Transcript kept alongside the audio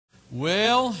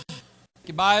Well,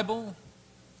 your Bible,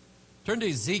 turn to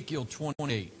Ezekiel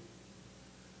 28.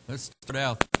 Let's start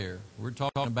out there. We're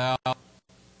talking about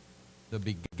the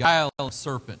beguiled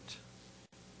serpent.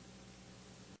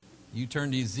 You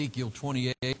turn to Ezekiel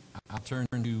 28. I'll turn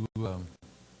to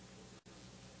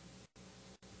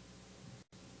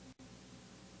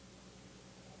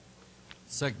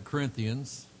 2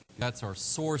 Corinthians. That's our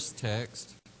source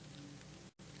text.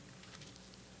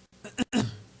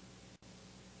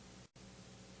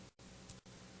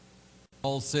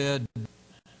 Paul said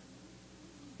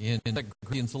in 2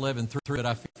 Corinthians 11:3 that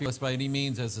I feel us by any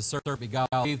means as the serpent beguiled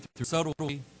through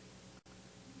subtlety,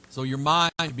 so your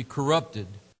mind be corrupted.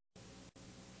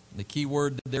 The key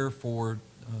word there for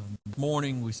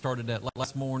morning, we started that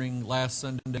last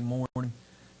Sunday morning.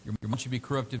 Your mind should be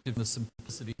corrupted in the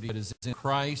simplicity that is in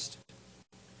Christ.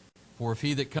 For if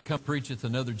he that come preacheth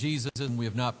another Jesus, and we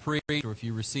have not preached, or if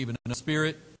you receive another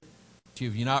spirit, which you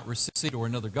have not received, or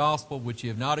another gospel, which you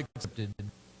have not accepted,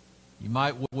 you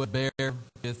might well bear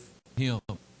with him.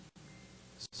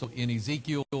 So in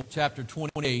Ezekiel chapter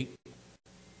 28,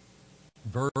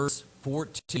 verse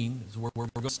 14 is where we're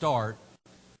going to start.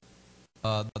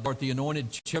 The anointed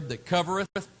cherub that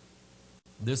covereth.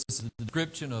 This is the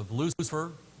description of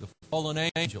Lucifer, the fallen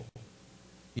angel.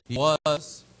 He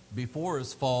was, before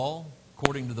his fall,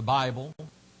 according to the Bible,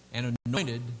 an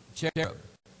anointed cherub.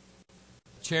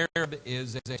 Cherub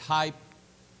is a type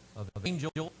of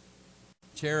angel.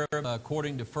 Cherub,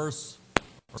 according to first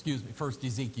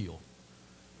Ezekiel.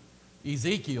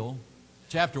 Ezekiel,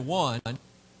 chapter 1,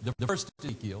 the first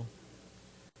Ezekiel,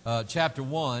 chapter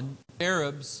 1,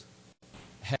 cherubs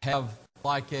have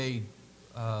like a,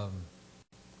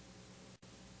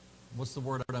 what's the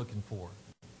word I'm looking for?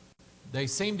 They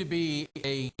seem to be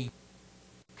a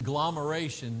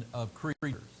conglomeration of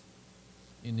creatures.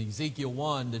 In Ezekiel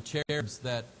 1, the cherubs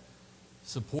that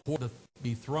support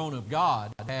the throne of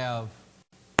God have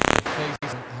faces.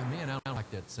 Oh man, I don't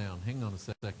like that sound. Hang on a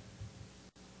second.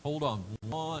 Hold on.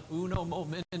 Uno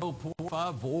momento, por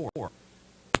favor.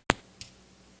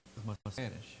 That's my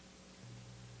Spanish.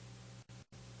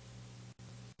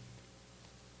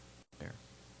 There.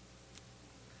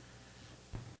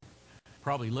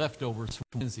 Probably leftovers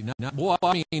from Wednesday night. Boy,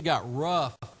 I mean, it got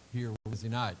rough here Wednesday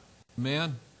night.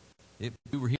 Man,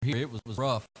 we were here, it was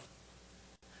rough.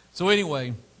 So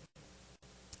anyway,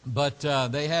 but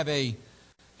they have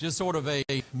just sort of a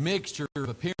mixture of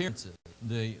appearances.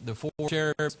 The four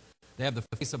cherubs, they have the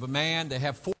face of a man. They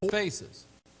have four faces.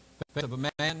 Face of a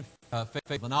man, face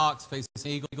of an ox, face of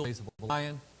an eagle, face of a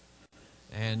lion.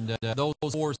 And those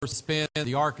four suspend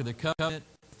the Ark of the Covenant,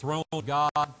 throne of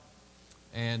God.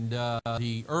 And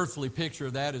the earthly picture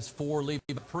of that is four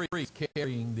Levite priests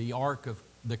carrying the Ark of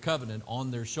the Covenant on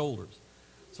their shoulders.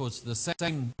 So it's the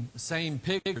same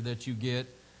picture that you get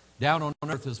down on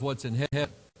earth as what's in heaven.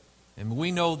 And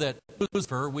we know that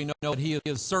Lucifer, we know that he is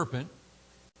a serpent.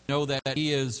 We know that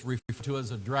he is referred to as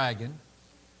a dragon.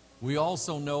 We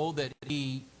also know that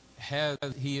he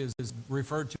is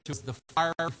referred to as the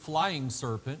fire-flying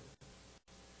serpent.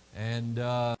 And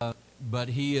but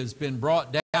he has been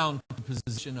brought down to the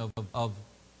position of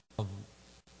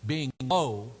being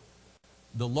low,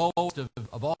 the lowest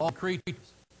of all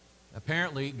creatures.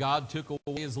 Apparently, God took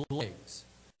away his legs.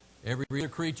 Every other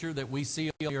creature that we see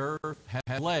on the earth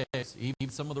has legs, even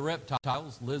some of the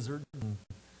reptiles, lizards and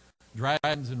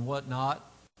dragons and whatnot.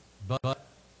 But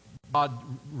God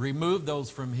removed those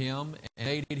from him and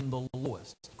made him the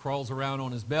lowest. He crawls around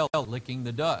on his belly, licking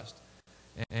the dust.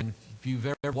 And if you've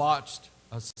ever watched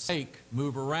a snake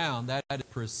move around, that is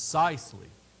precisely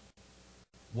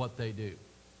what they do.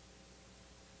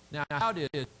 Now, how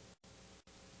did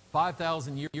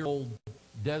 5,000-year-old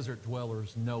desert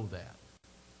dwellers know that?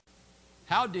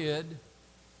 How did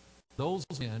those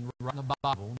men writing the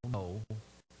Bible know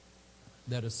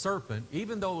that a serpent,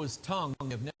 even though his tongue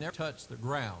have never touched the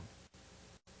ground,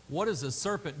 what does a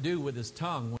serpent do with his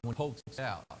tongue when it pokes it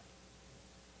out?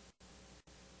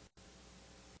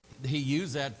 He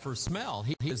used that for smell.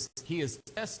 He is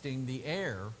testing the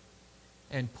air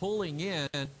and pulling in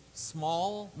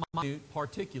small, minute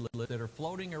particulates that are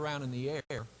floating around in the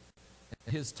air.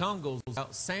 His tongue goes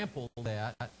out, samples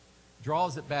that,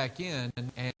 draws it back in,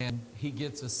 and he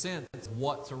gets a sense of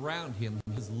what's around him.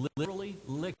 He's literally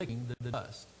licking the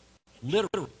dust.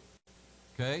 Literally.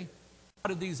 Okay? How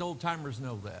did these old-timers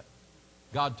know that?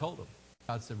 God told them.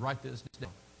 God said, write this down.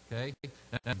 Okay?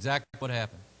 That's exactly what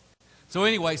happened. So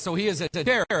anyway, so he is a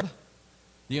cherub,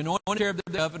 the anointed cherub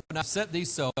of the oven, and I set thee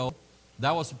so.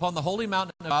 Thou wast upon the holy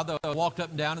mountain of God, thou walked up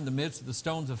and down in the midst of the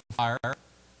stones of fire.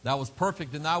 Thou wast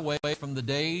perfect in thy way from the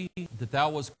day that thou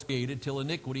wast created till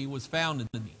iniquity was found in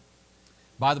thee.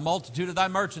 By the multitude of thy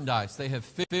merchandise they have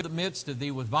filled the midst of thee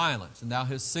with violence, and thou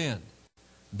hast sinned.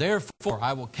 Therefore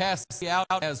I will cast thee out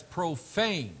as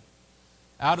profane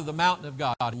out of the mountain of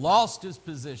God. He lost his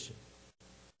position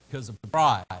because of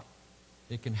pride.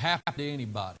 It can happen to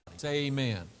anybody. Say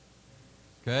amen.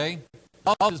 Okay?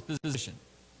 Lost his position.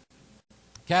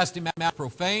 Cast him out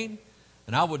profane,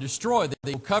 and I will destroy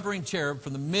the covering cherub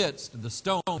from the midst of the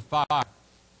stone of fire.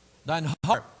 Thine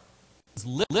heart is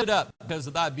lifted up because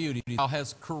of thy beauty. Thou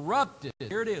hast corrupted,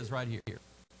 here it is right here.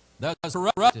 Thou hast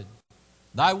corrupted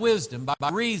thy wisdom by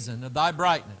reason of thy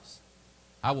brightness.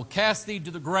 I will cast thee to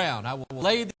the ground. I will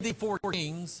lay thee before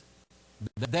kings,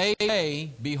 that they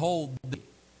may behold thee.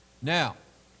 Now,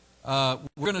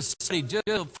 we're going to study just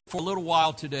for a little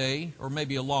while today, or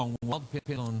maybe a long while,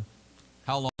 depending on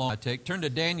how long I take. Turn to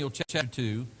Daniel chapter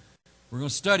 2. We're going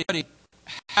to study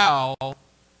how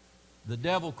the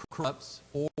devil corrupts,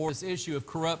 or this issue of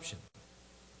corruption.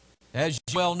 As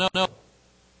you well know,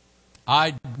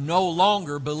 I no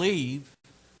longer believe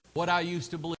what I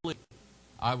used to believe.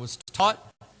 I was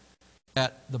taught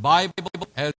that the Bible,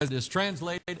 as it is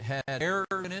translated, had error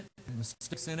in it, and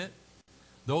mistakes in it.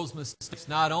 Those mistakes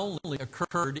not only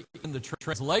occurred in the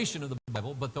translation of the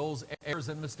Bible, but those errors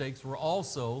and mistakes were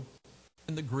also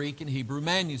in the Greek and Hebrew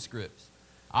manuscripts.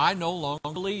 I no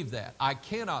longer believe that. I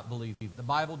cannot believe it. The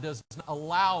Bible does not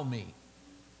allow me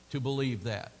to believe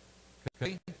that.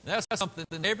 Okay? That's something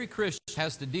that every Christian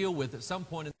has to deal with at some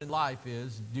point in life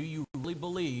is, do you really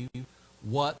believe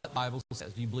what the Bible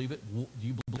says? Do you believe it? Do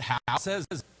you believe how it says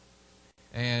it?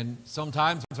 And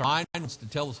sometimes our mind wants to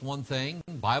tell us one thing,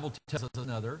 the Bible tells us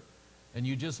another, and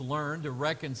you just learn to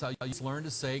reconcile. You just learn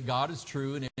to say God is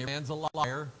true and every man's a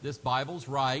liar. This Bible's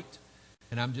right,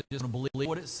 and I'm just going to believe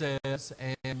what it says,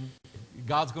 and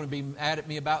God's going to be mad at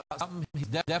me about something. He's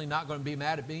definitely not going to be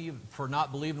mad at me for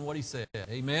not believing what he said.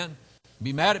 Amen?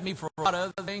 Be mad at me for a lot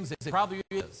of other things. It probably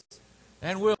is,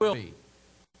 and will be.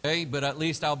 Okay, but at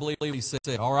least I'll believe what he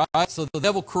said. All right, so the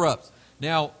devil corrupts.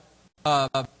 Now,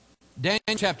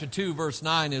 Daniel chapter 2, verse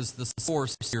 9 is the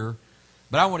source here,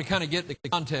 but I want to kind of get the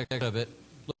context of it.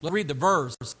 Let's read the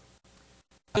verse.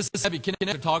 This is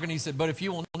Nebuchadnezzar talking. He said, "But if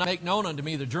you will not make known unto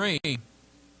me the dream,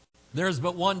 there is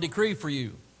but one decree for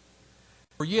you.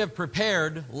 For ye have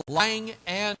prepared lying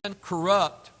and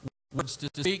corrupt words to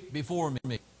speak before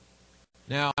me."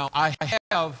 Now, I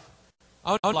have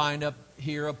underlined up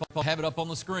here, I have it up on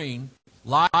the screen,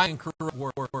 lying and corrupt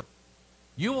words.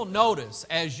 You will notice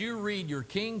as you read your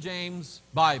King James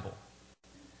Bible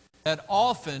that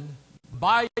often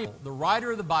the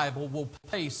writer of the Bible will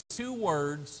place two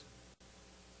words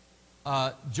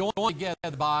joined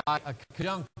together by a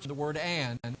conjunction of the word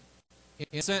 "and" in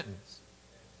a sentence.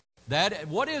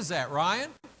 What is that,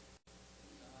 Ryan?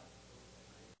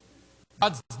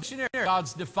 God's dictionary.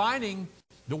 God's defining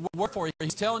the word for you.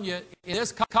 He's telling you in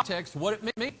this context what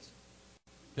it means.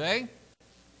 Okay?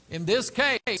 In this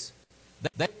case,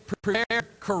 they prepared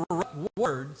corrupt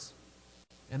words,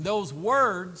 and those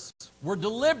words were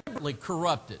deliberately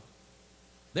corrupted.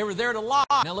 They were there to lie.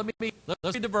 Now let's read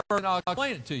the verse and I'll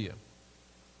explain it to you.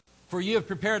 For you have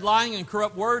prepared lying and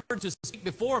corrupt words to speak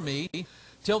before me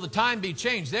till the time be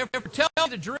changed. Therefore tell me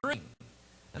the dream,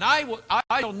 and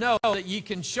I don't know that ye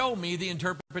can show me the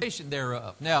interpretation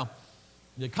thereof. Now,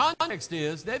 the context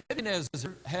is that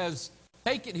Nebuchadnezzar has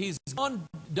taken, he's done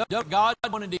what God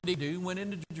wanted him to do, went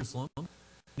into Jerusalem, and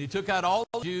he took out all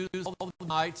the Jews, all the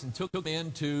Knights, and took them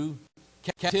into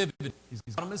captivity. He's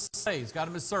got them as slaves, got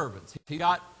them as servants. He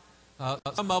got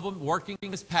some of them working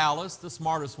in his palace, the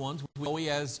smartest ones. We know he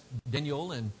has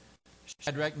Daniel and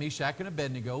Shadrach, Meshach, and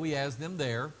Abednego. He has them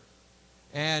there.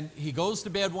 And he goes to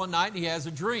bed one night and he has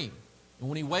a dream. And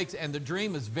when he wakes, and the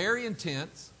dream is very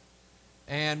intense,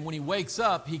 and when he wakes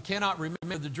up, he cannot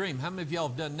remember the dream. How many of y'all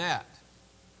have done that?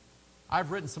 I've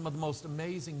written some of the most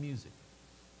amazing music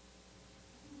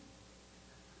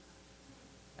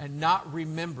and not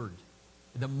remembered.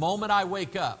 The moment I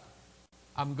wake up,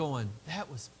 I'm going, that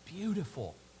was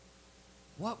beautiful.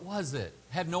 What was it?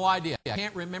 Have no idea. I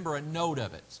can't remember a note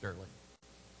of it, Sterling.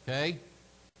 Okay?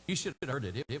 You should have heard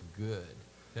it. It was good.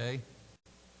 Okay?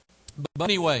 But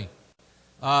anyway,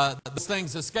 those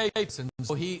things escaped, and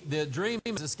so the dream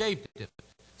has escaped him.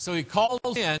 So he calls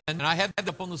in, and I have that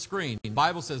up on the screen. The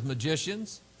Bible says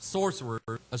magicians, sorcerers,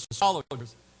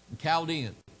 astrologers, and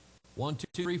Chaldeans. 1, 2,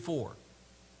 3, 4.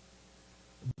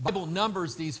 The Bible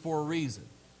numbers these for a reason.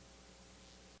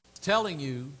 It's telling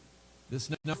you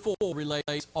this number 4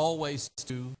 relates always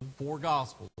to 4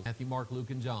 Gospels: Matthew, Mark,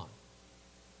 Luke, and John.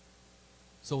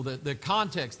 So the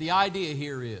context, the idea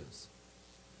here is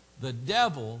the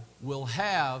devil will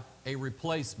have a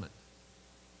replacement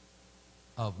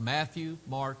of Matthew,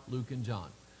 Mark, Luke, and John.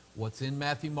 what's in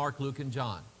Matthew, Mark, Luke, and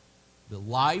John. The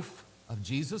life of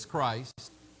Jesus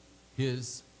Christ,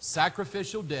 His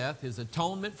sacrificial death, His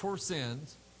atonement for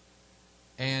sins,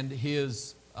 and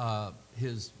His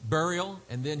burial,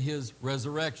 and then His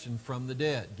resurrection from the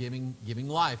dead, giving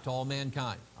life to all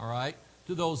mankind, all right,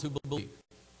 to those who believe.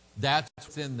 That's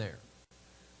what's in there.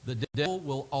 The devil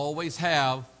will always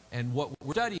have, and what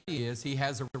we're studying is, he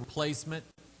has a replacement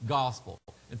gospel.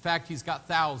 In fact, he's got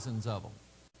thousands of them.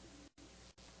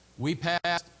 We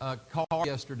passed a car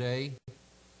yesterday.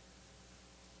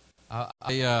 I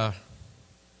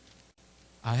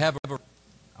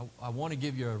want to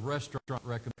give you a restaurant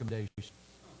recommendation.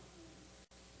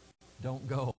 Don't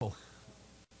go.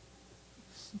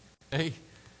 Okay.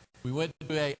 We went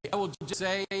to I will just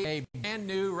say, a brand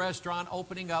new restaurant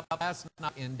opening up last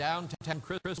night in downtown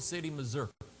Crystal City,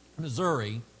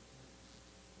 Missouri,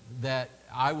 that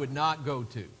I would not go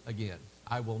to again.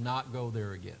 I will not go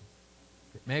there again.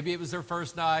 Maybe it was their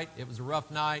first night. It was a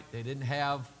rough night. They didn't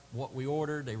have what we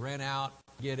ordered. They ran out,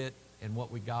 get it, and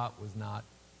what we got was not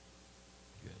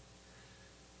good.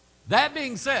 That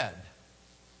being said,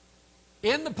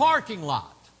 in the parking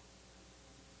lot,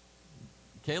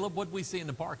 Caleb, what did we see in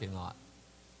the parking lot?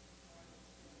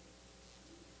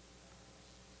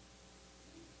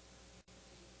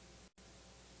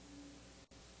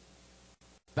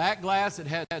 Back glass, it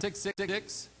had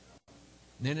 666.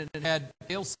 Then it had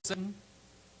Hail Satan.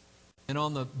 And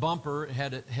on the bumper, it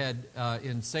had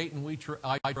in Satan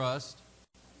I trust.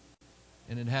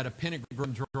 And it had a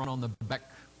pentagram drawn on the back,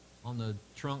 on the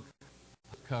trunk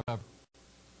cover.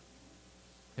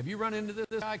 Have you run into this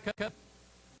guy?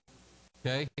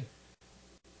 Okay.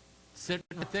 Sitting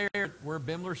right there where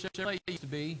Bimler Chevrolet used to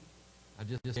be. I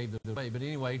just gave it away. But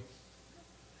anyway.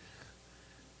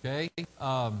 Okay.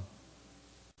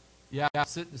 Yeah,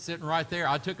 sitting right there.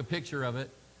 I took a picture of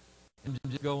it. And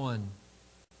just going,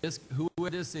 whoever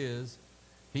this is,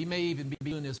 he may even be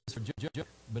doing this for a joke,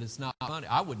 but it's not funny.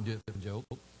 I wouldn't do it for a joke.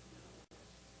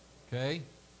 Okay?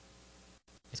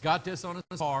 He's got this on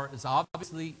his car. It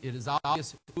is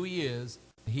obvious who he is.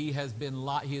 He has been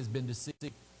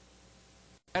deceived.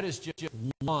 That is just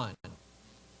one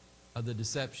of the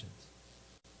deceptions.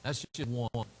 That's just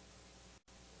one.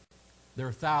 There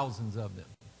are thousands of them.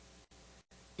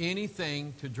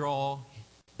 Anything to draw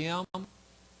him,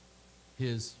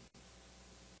 his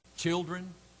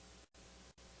children,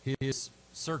 his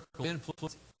circle of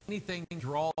influence, anything to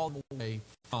draw them away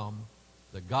from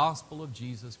the gospel of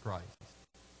Jesus Christ.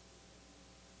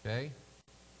 Okay?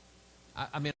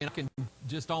 I mean, I can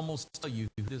just almost tell you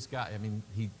who this guy, I mean,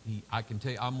 I can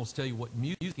almost tell you what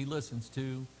music he listens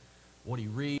to, what he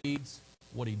reads,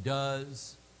 what he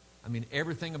does. I mean,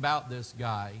 everything about this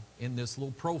guy in this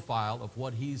little profile of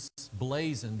what he's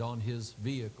blazoned on his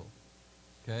vehicle.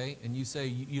 Okay? And you say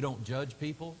you don't judge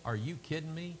people? Are you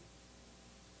kidding me?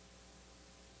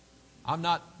 I'm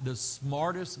not the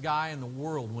smartest guy in the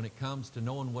world when it comes to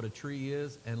knowing what a tree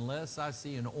is unless I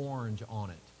see an orange on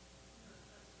it.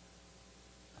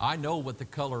 I know what the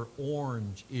color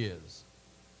orange is.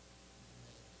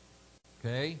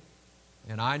 Okay?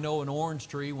 And I know an orange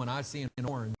tree when I see an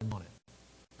orange on it.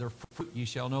 Their fruit ye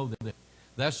shall know them.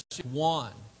 That's just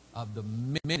one of the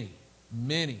many,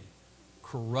 many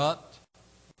corrupt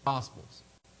gospels.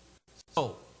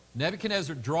 So,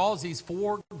 Nebuchadnezzar draws these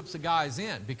four groups of guys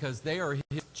in because they are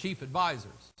his chief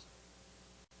advisors.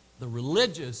 The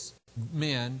religious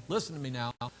men, listen to me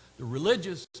now, the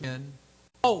religious men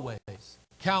always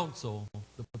counsel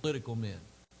the political men.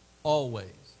 Always.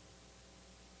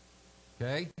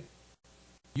 Okay?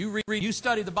 You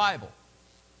study the Bible.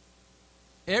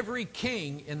 Every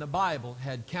king in the Bible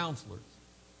had counselors,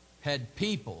 had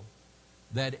people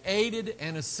that aided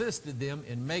and assisted them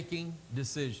in making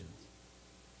decisions.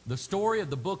 The story of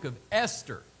the book of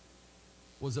Esther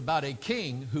was about a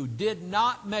king who did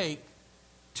not make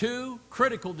two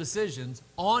critical decisions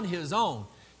on his own.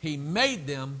 He made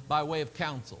them by way of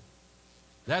counsel.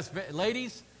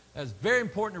 Ladies, that's very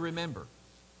important to remember.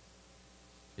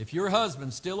 If your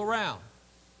husband's still around,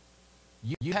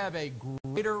 you have a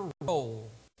greater role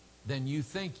than you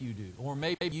think you do. Or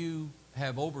maybe you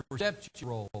have overstepped your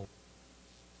role.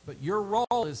 But your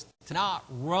role is to not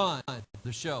run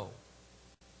the show.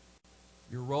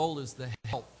 Your role is to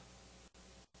help,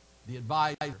 the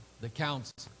advisor, the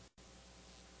counselor.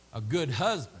 A good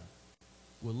husband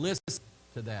will listen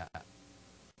to that.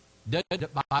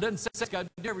 Doesn't say he's got to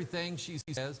do everything she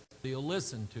says, but he'll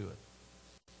listen to it.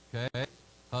 Okay?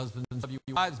 Husbands of your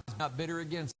wives is not bitter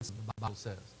against them, the Bible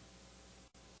says.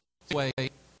 Anyway,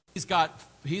 he's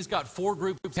got four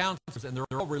groups of counselors, and they're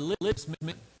all religious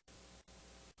men.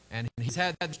 And he's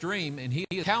had that dream, and he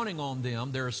is counting on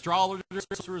them. They're astrologers,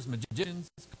 sorcerers, magicians,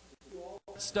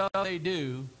 stuff they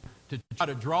do to try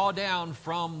to draw down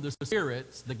from the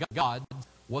spirits, the gods,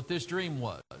 what this dream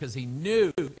was. Because he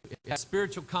knew it had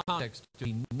spiritual context.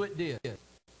 He knew it did.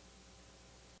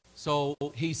 So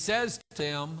he says to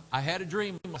them, I had a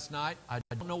dream last night. I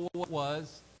don't know what it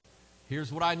was.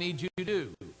 Here's what I need you to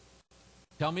do.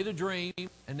 Tell me the dream,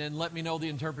 and then let me know the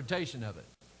interpretation of it.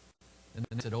 And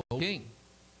they said, oh, king,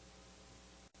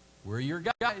 we're your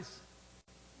guys.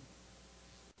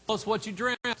 Tell us what you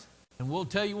dreamt, and we'll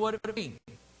tell you what it means.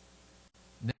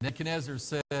 Nebuchadnezzar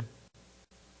said,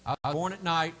 I was born at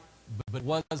night, but it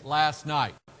wasn't last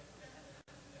night.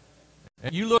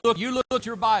 And you look at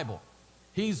your Bible.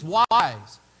 He's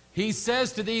wise. He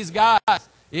says to these guys,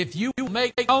 if you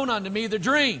make known unto me the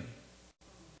dream,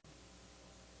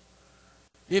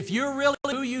 if you're really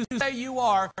who you say you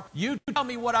are, you tell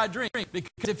me what I dream.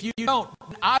 Because if you don't,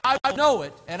 I will know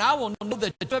it, and I will know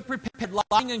that you have prepared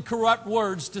lying and corrupt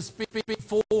words to speak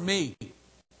for me.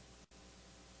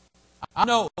 I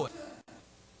know it.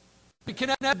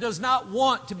 Nebuchadnezzar does not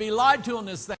want to be lied to on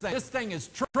this thing. This thing is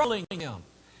troubling him.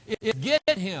 It's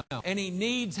getting him, and he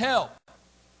needs help.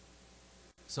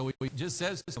 So he just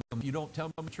says to him, if you don't tell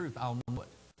me the truth, I'll know it.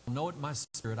 I'll know it in my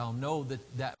spirit. I'll know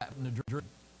that happened in a dream.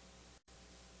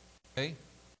 Okay?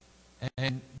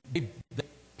 And they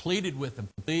pleaded with him,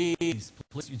 please,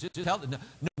 you just tell them.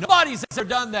 Nobody's ever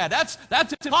done that.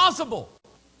 That's impossible.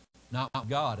 Not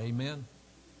God, amen.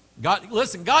 God,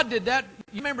 listen, God did that.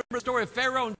 You remember the story of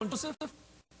Pharaoh and Joseph?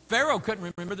 Pharaoh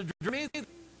couldn't remember the dream either.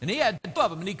 And he had two of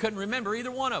them, and he couldn't remember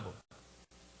either one of them.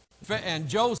 And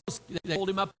Joseph, they pulled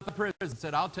him up in prison and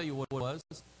said, I'll tell you what it was.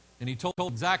 And he told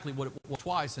exactly what it was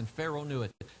twice, and Pharaoh knew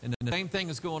it. And the same thing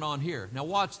is going on here. Now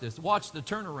watch this. Watch the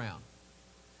turnaround.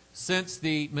 Since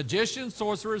the magicians,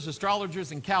 sorcerers,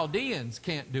 astrologers, and Chaldeans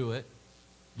can't do it,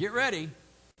 get ready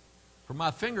for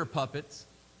my finger puppets.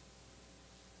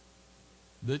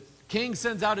 The king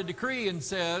sends out a decree and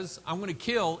says, I'm going to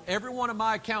kill every one of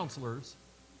my counselors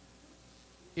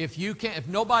if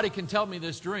nobody can tell me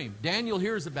this dream. Daniel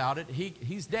hears about it.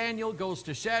 He's Daniel, goes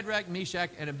to Shadrach, Meshach,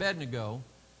 and Abednego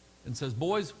and says,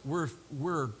 boys, we're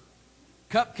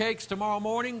cupcakes tomorrow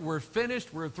morning. We're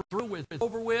finished. We're through. It's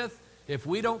over with. If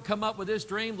we don't come up with this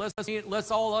dream,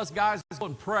 let's all us guys go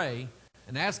and pray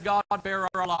and ask God to spare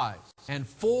our lives. And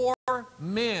 4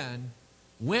 men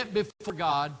went before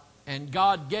God, and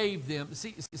God gave them.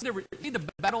 See the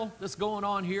battle that's going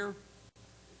on here?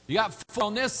 You got 4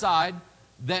 on this side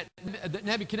that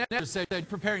Nebuchadnezzar said, they're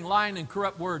preparing lying and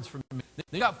corrupt words from me.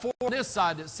 You got 4 on this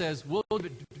side that says, we'll give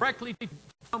it directly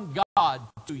from God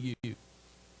to you.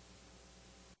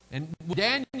 And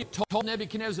Daniel told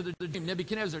Nebuchadnezzar the dream.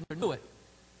 Nebuchadnezzar knew it.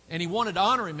 And he wanted to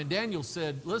honor him. And Daniel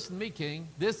said, listen to me, king.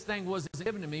 This thing wasn't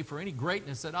given to me for any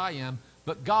greatness that I am,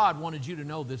 but God wanted you to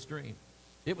know this dream.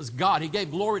 It was God. He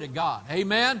gave glory to God.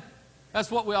 Amen? That's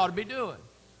what we ought to be doing.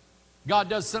 God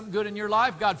does something good in your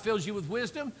life. God fills you with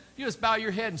wisdom. You just bow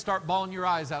your head and start bawling your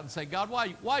eyes out and say, God,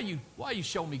 why you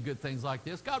show me good things like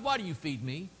this? God, why do you feed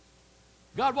me?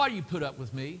 God, why do you put up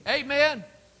with me? Amen?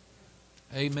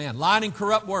 Amen. Lying and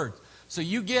corrupt words. So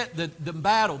you get the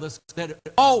battle that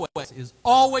is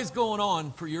always going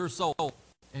on for your soul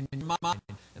and your mind,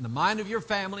 and the mind of your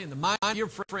family, and the mind of your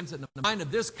friends, and the mind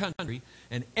of this country,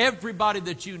 and everybody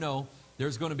that you know.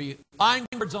 There's going to be lying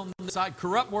words on this side,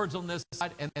 corrupt words on this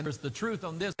side, and there's the truth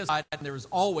on this side, and there's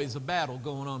always a battle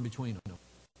going on between them.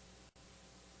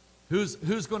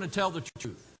 Who's going to tell the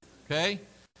truth? Okay?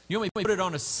 You want me to put it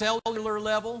on a cellular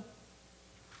level?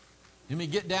 Let me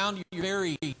get down to your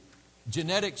very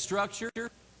genetic structure.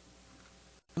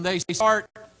 And they start,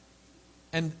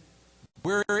 and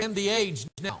we're in the age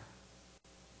now.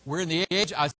 We're in the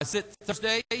age, I said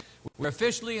Thursday, we're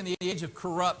officially in the age of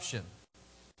corruption.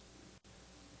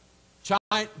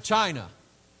 China,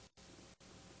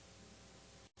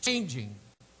 changing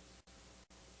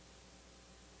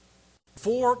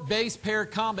 4 base pair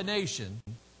combination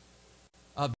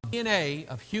of DNA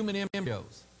of human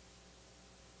embryos,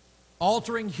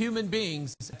 altering human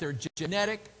beings at their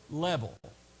genetic level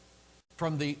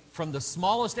from the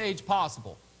smallest age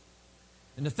possible.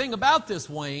 And the thing about this,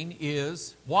 Wayne,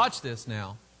 is, watch this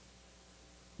now.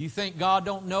 You think God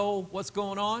don't know what's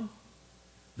going on?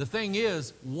 The thing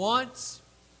is, once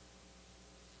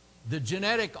the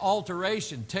genetic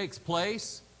alteration takes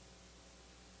place,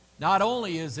 not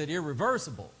only is it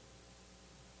irreversible,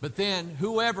 but then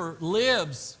whoever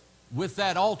lives with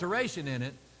that alteration in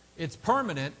it, it's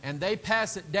permanent, and they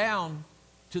pass it down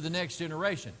to the next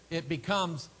generation. It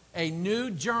becomes a new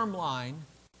germline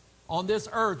on this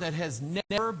earth that has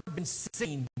never been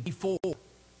seen before.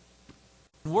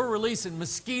 we're releasing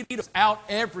mosquitoes out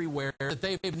everywhere that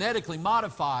they've genetically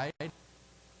modified,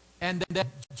 and that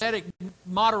genetic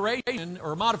moderation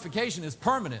or modification is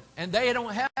permanent, and they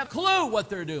don't have a clue what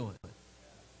they're doing.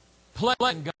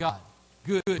 Playing God.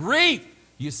 Good grief.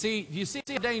 You see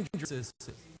how dangerous this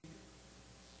is.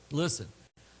 Listen,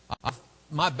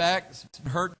 my back's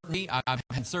hurt me. I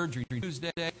had surgery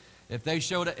Tuesday. If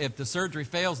the surgery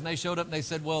fails and they showed up and they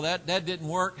said, well, that didn't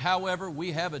work. However,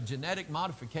 we have a genetic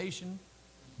modification.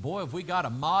 Boy, have we got a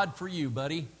mod for you,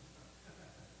 buddy.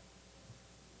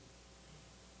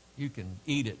 You can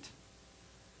eat it.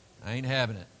 I ain't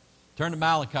having it. Turn to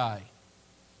Malachi.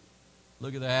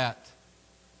 Look at that.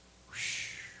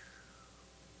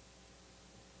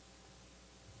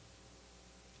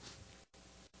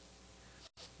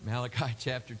 Malachi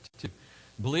chapter 2.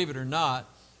 Believe it or not,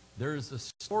 there's a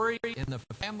story in the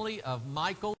family of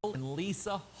Michael and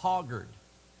Lisa Hoggard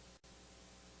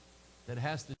that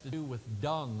has to do with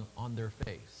dung on their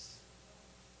face.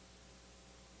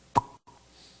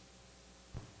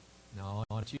 No,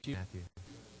 I want you, Matthew.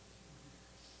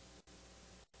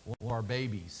 One of our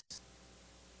babies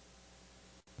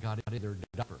got out of their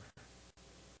diaper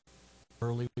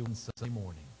early one Sunday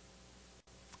morning.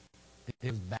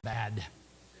 It was bad.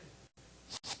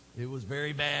 It was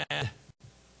very bad.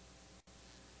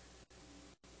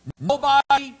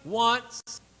 Nobody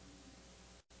wants.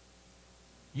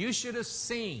 You should have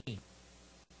seen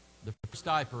the first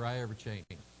diaper I ever changed.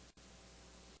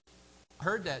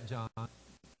 Heard that, John?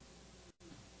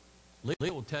 Lee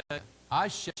will tell you, I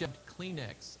shoved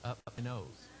Kleenex up my nose.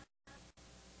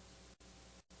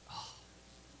 Oh,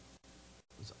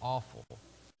 it was awful.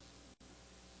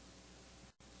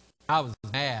 I was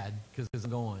mad because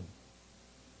I'm going,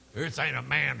 this ain't a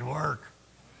man's work.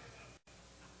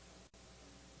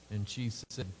 And she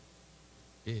said,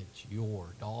 it's your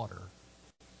daughter.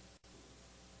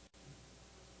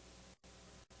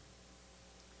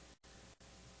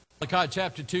 Malachi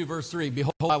chapter 2, verse 3,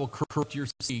 behold, I will corrupt your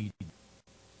seed.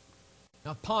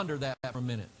 Now ponder that for a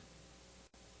minute.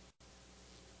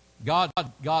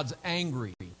 God's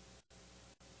angry at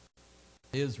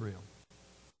Israel.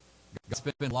 God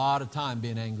spent a lot of time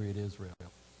being angry at Israel.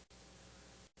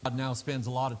 God now spends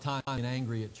a lot of time being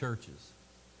angry at churches.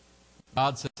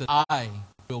 God says, I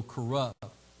will corrupt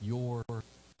your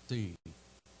seed.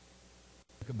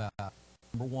 Think about it.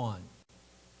 Number one,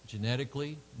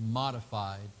 genetically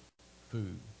modified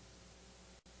food.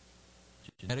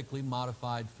 Genetically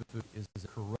modified food is a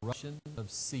corruption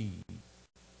of seed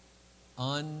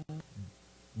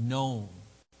unknown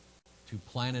to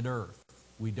planet Earth.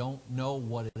 We don't know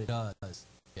what it does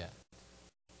yet.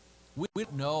 We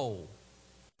don't know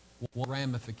what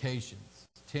ramifications,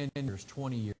 10 years,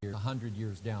 20 years, 100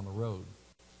 years down the road,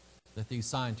 that these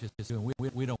scientists are doing.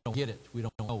 We don't get it. We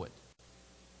don't know it.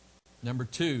 Number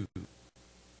two,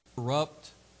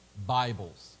 corrupt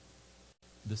Bibles.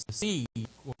 The seed,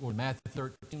 or Matthew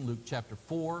 13, Luke chapter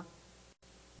 4,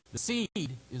 the seed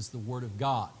is the Word of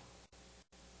God.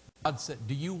 God said,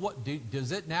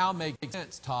 does it now make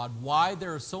sense, Todd, why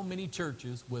there are so many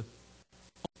churches with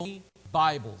only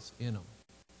Bibles in them?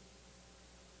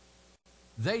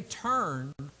 They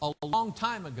turned a long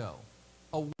time ago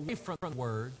away from the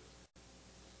Word,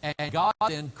 and God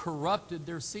then corrupted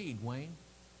their seed, Wayne.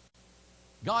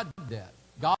 God did that.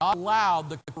 God allowed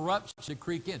the corruption to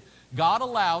creep in. God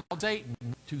allowed Satan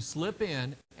to slip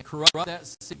in and corrupt that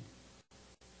seed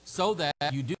so that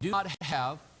you do not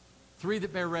have three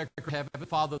that bear record, have the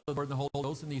Father, the Lord, and the Holy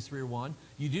Ghost, and these three are one.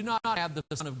 You do not have the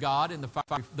Son of God in the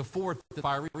fourth, the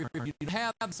fiery river. You don't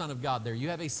have the Son of God there. You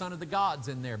have a Son of the gods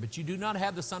in there, but you do not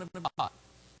have the Son of God.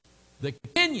 The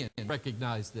Kenyan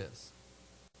recognized this.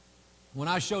 When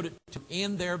I showed it to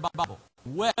in their Bible,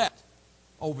 wept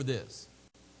over this.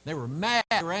 They were mad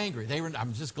or angry.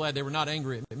 I'm just glad they were not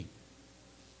angry at me.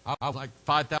 I was like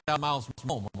 5,000 miles from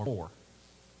home or more.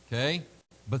 Okay?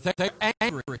 But they were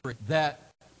angry that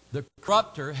the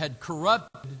corrupter had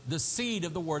corrupted the seed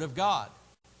of the Word of God.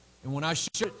 And when I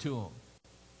showed it to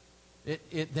them,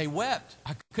 they wept.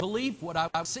 I couldn't believe what I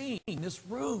was seeing in this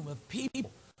room of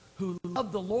people who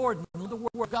love the Lord and love the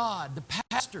Word of God, the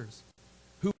pastors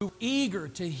who were eager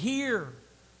to hear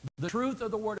the truth of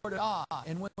the Word of God.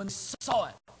 And when they saw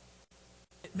it,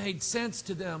 it made sense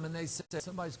to them, and they said,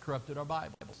 somebody's corrupted our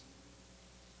Bibles.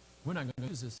 We're not going to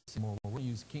use this anymore. We're going to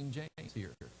use King James here.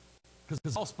 Because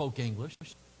they all spoke English.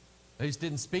 They just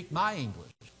didn't speak my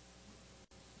English.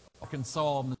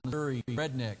 Arkansas, Missouri,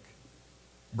 redneck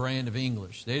brand of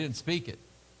English. They didn't speak it.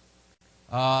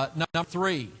 Number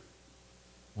three,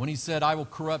 when he said, I will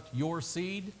corrupt your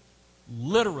seed,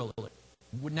 literally.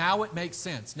 Now it makes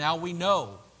sense. Now we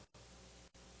know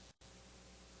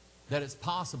that it's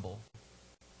possible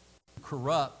to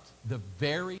corrupt the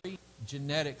very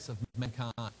genetics of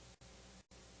mankind,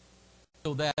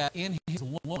 so that in his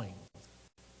loins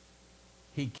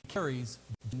he carries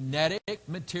genetic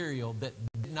material that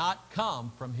did not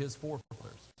come from his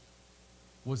forefathers,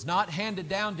 was not handed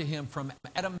down to him from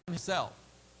Adam himself.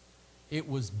 It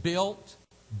was built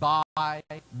by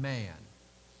man.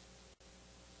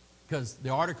 Because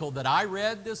the article that I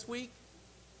read this week,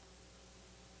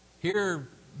 here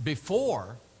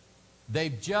before,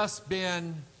 they've just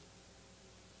been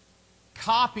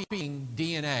copying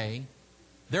DNA.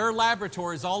 There are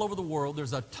laboratories all over the world,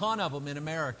 there's a ton of them in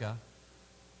America,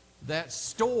 that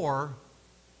store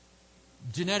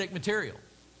genetic material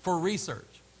for research.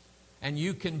 And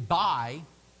you can buy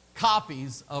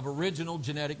copies of original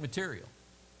genetic material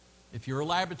if you're a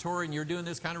laboratory and you're doing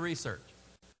this kind of research.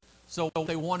 So what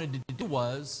they wanted to do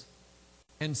was,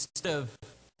 instead of,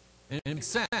 and it makes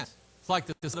sense, it's like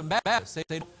the Southern Baptists,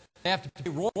 they have to pay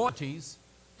royalties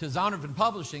to Zondervan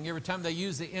Publishing every time they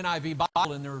use the NIV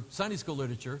Bible in their Sunday school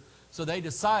literature. So they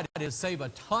decided to save a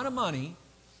ton of money,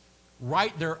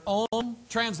 write their own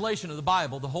translation of the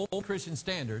Bible, the whole Christian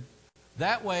Standard.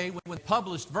 That way, when they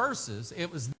published verses,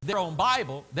 it was their own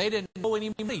Bible. They didn't owe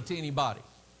any money to anybody.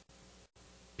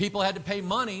 People had to pay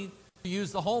money to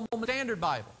use the whole Standard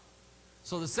Bible.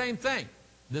 So the same thing.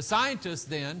 The scientists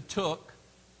then took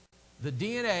the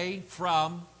DNA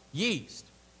from yeast.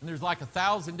 And there's like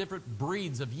 1,000 different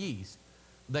breeds of yeast.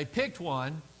 They picked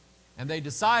one, and they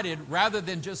decided, rather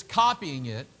than just copying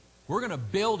it, we're going to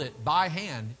build it by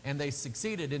hand. And they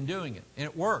succeeded in doing it. And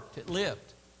it worked. It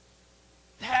lived.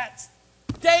 That's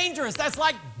dangerous. That's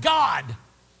like God.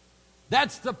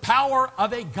 That's the power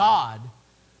of a God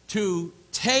to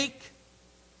take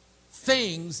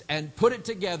things and put it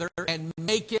together and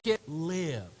make it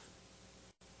live.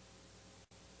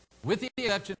 With the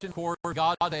exception, of course,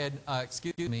 God said,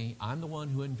 excuse me, I'm the one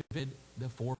who invented the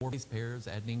four base pairs,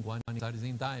 adenine, guanine,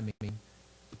 cytosine, thymine.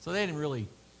 So they didn't really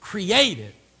create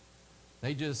it.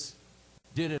 They just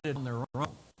did it on their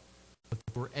own. But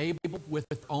they were able, with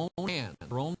their own hand,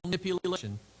 their own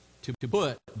manipulation, to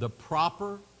put the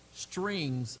proper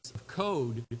strings of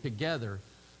code together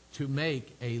to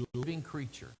make a living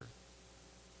creature.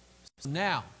 So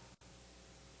now,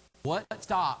 what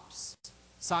stops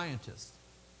scientists?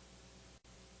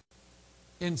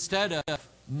 Instead of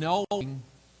knowing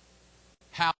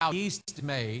how yeast is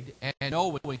made and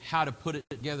knowing how to put it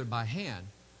together by hand,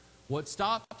 what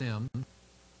stops them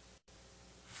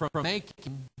from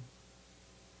making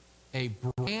a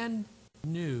brand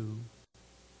new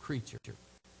creature?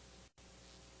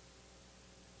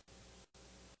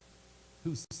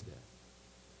 Who said that?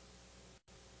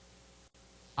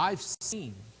 I've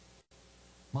seen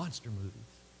monster movies.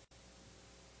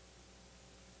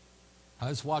 I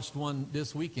just watched one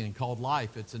this weekend called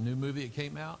Life. It's a new movie that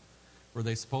came out where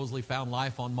they supposedly found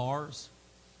life on Mars,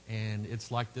 and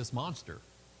it's like this monster,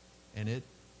 and it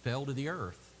fell to the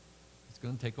earth. It's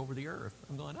going to take over the earth.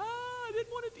 I'm going, I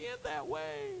didn't want it to end that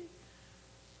way.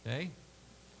 Okay?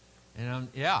 And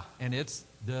and it's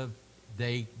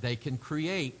they can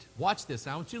create. Watch this.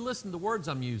 I want you to listen to the words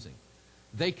I'm using.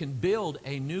 They can build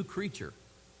a new creature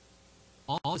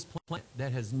on this planet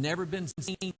that has never been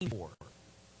seen before.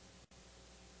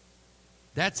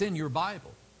 That's in your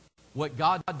Bible. What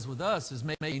God does with us is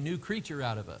make a new creature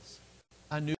out of us.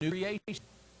 A new creation.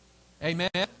 Amen?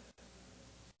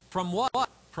 From what?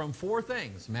 From four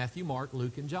things. Matthew, Mark,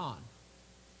 Luke, and John.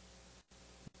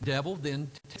 The devil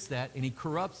then takes that and he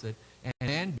corrupts it.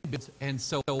 And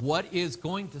so what is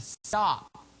going to stop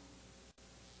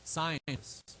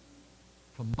scientists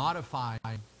from modifying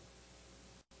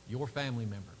your family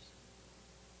members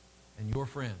and your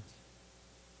friends?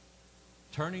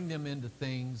 Turning them into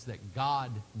things that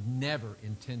God never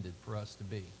intended for us to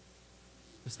be.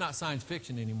 It's not science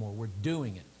fiction anymore. We're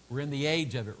doing it. We're in the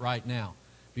age of it right now.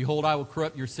 Behold, I will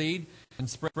corrupt your seed and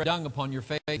spread dung upon your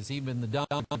faces, even the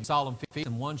dung of solemn feast,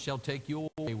 and one shall take you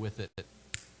away with it.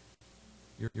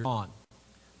 You're on.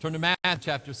 Turn to Matthew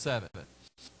chapter 7.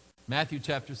 Matthew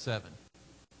chapter 7.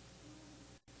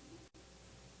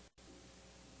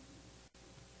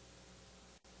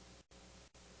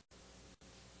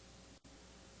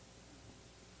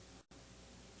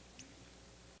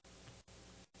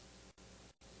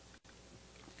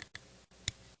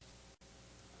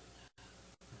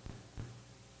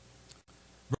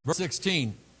 Verse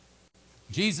 16,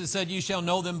 Jesus said, you shall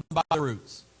know them by their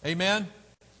roots. Amen?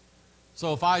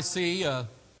 So if I see a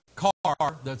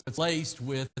car that's laced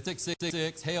with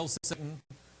 666, Hail Satan,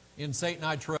 in Satan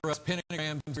I trust,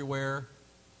 pentagrams everywhere,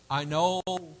 I know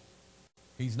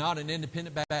he's not an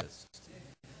independent Baptist.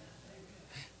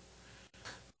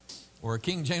 or a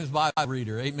King James Bible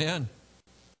reader. Amen.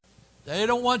 They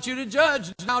don't want you to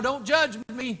judge. Now don't judge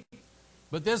me,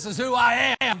 but this is who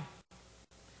I am.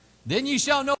 Then you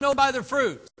shall know by their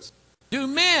fruits. Do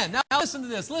men, now listen to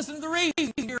this, listen to the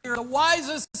reason here. The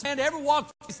wisest man to ever walk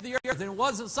the face of the earth, and it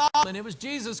wasn't Solomon, it was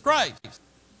Jesus Christ.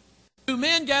 Do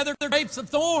men gather their grapes of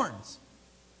thorns?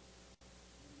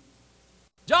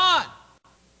 John,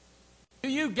 do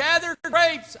you gather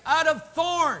grapes out of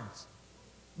thorns?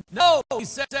 No, he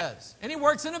says. And he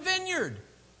works in a vineyard.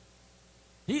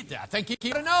 I think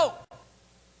he ought to know.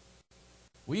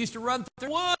 We used to run through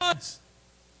the woods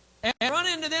and run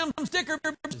into them sticker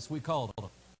bushes, we called them.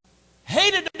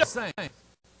 Hated those things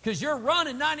because you're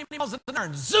running 90 miles an hour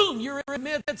and zoom, you're in the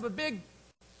midst of a big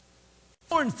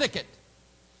thorn thicket.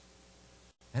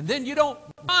 And then you don't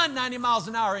run 90 miles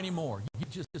an hour anymore. You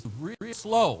just real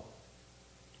slow,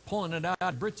 pulling it out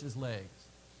of britches legs.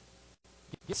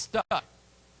 Get stuck.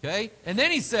 Okay? And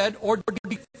then he said, or do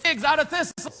figs out of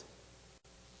thistles?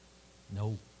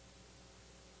 No.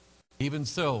 Even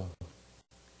so,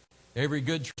 every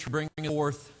good tree bringeth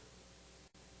forth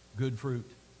good fruit.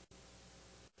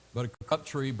 But a corrupt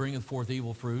tree bringeth forth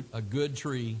evil fruit. A good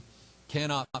tree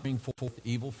cannot bring forth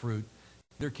evil fruit.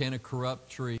 Neither can a corrupt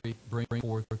tree bring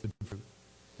forth good fruit.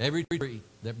 Every tree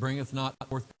that bringeth not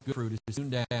forth good fruit is soon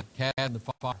down, cast in the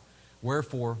fire.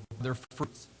 Wherefore, their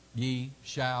fruits ye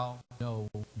shall know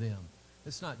them.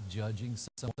 It's not judging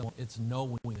someone, it's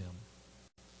knowing them.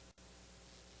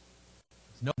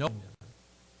 It's knowing them.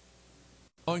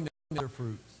 Knowing their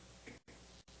fruits.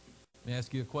 Let me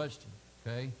ask you a question,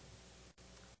 okay?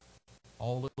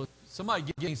 Somebody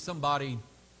give me somebody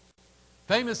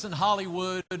famous in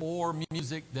Hollywood or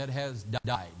music that has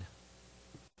died.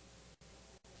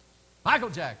 Michael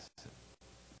Jackson.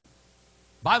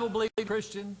 Bible-believing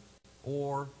Christian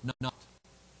or not?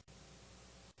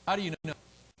 How do you know?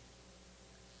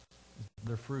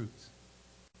 Their fruits.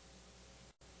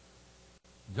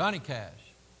 Johnny Cash.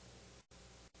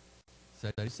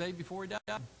 Said he saved before he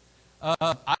died?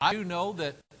 I do know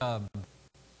that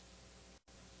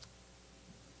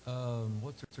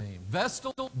what's her name?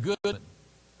 Vestal Goodman,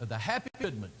 of the Happy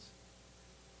Goodmans,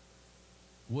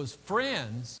 was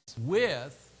friends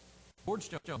with George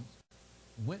Jones.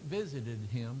 Went visited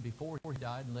him before he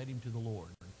died and led him to the Lord.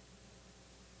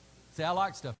 See, I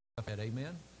like stuff like that,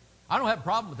 amen? I don't have a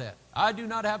problem with that. I do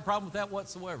not have a problem with that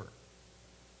whatsoever.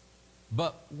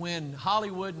 But when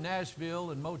Hollywood,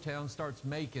 Nashville, and Motown starts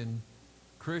making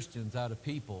Christians out of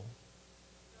people,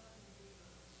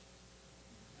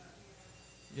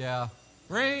 yeah,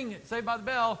 ring, Saved by the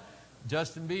Bell.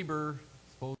 Justin Bieber,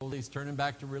 supposedly he's turning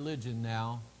back to religion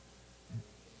now.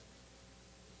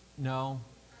 No.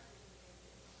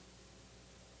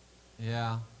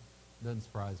 Yeah, doesn't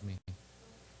surprise me.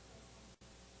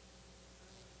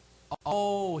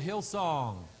 Oh,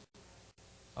 Hillsong.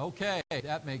 Okay,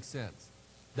 that makes sense.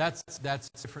 That's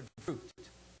different fruit.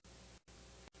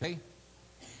 Okay?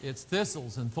 It's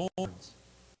thistles and thorns.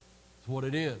 That's what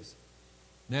it is.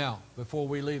 Now, before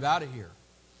we leave out of here,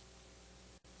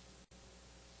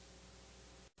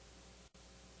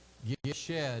 get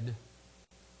shed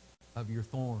of your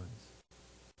thorns.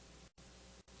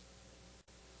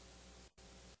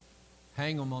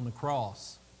 Hang them on the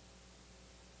cross,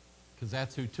 because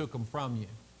that's who took them from you.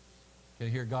 Can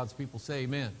you hear God's people say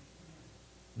amen?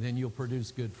 Then you'll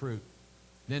produce good fruit.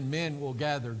 Then men will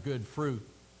gather good fruit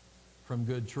from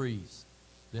good trees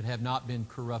that have not been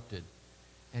corrupted.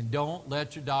 And don't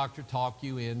let your doctor talk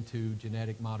you into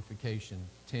genetic modification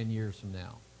 10 years from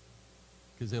now,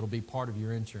 because it'll be part of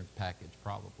your insurance package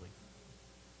probably.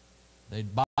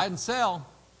 They'd buy and sell.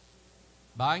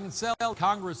 Buying and selling.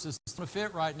 Congress is throwing a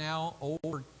fit right now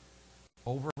over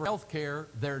health care.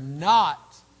 They're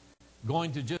not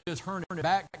going to just turn it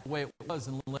back the way it was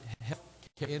and let health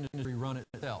care industry run it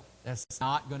itself. That's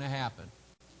not going to happen.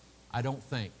 I don't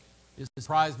think. It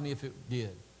surprised me if it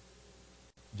did.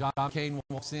 John McCain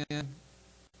walks in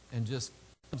and just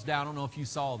comes down. I don't know if you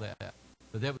saw that.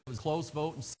 But there was a close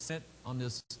vote in the Senate on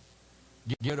this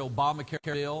get Obamacare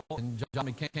bill, and John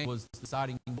McCain was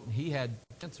deciding, and he had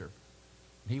cancer.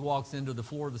 He walks into the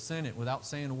floor of the Senate without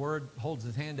saying a word, holds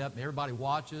his hand up, and everybody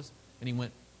watches, and he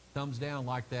went thumbs down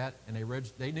like that, and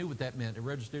they knew what that meant. They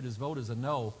registered his vote as a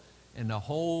no, and the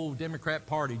whole Democrat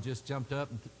Party just jumped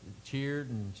up and cheered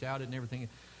and shouted and everything.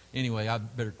 Anyway, I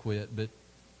better quit, but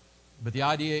the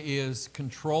idea is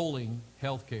controlling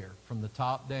health care from the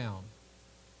top down,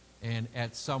 and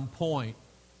at some point,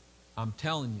 I'm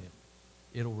telling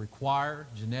you, it'll require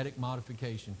genetic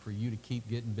modification for you to keep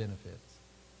getting benefits.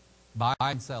 Buying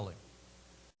and selling.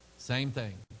 Same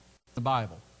thing. The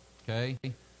Bible. Okay?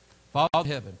 Father in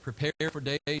heaven, prepare for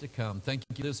days to come. Thank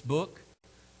you for this book.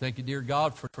 Thank you, dear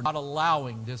God, for not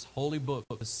allowing this holy book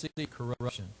to see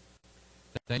corruption.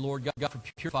 Thank you, Lord God, for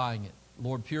purifying it.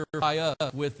 Lord, purify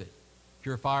us with it.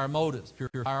 Purify our motives.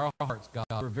 Purify our hearts, God.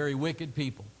 We're very wicked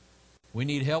people. We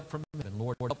need help from heaven.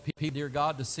 Lord, help people, dear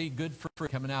God, to see good fruit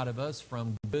coming out of us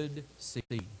from good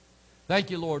seed. Thank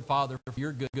you, Lord, Father, for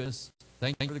your goodness.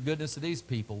 Thank you for the goodness of these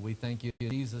people. We thank you in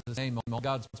Jesus' name. All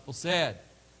God's people said,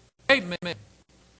 amen.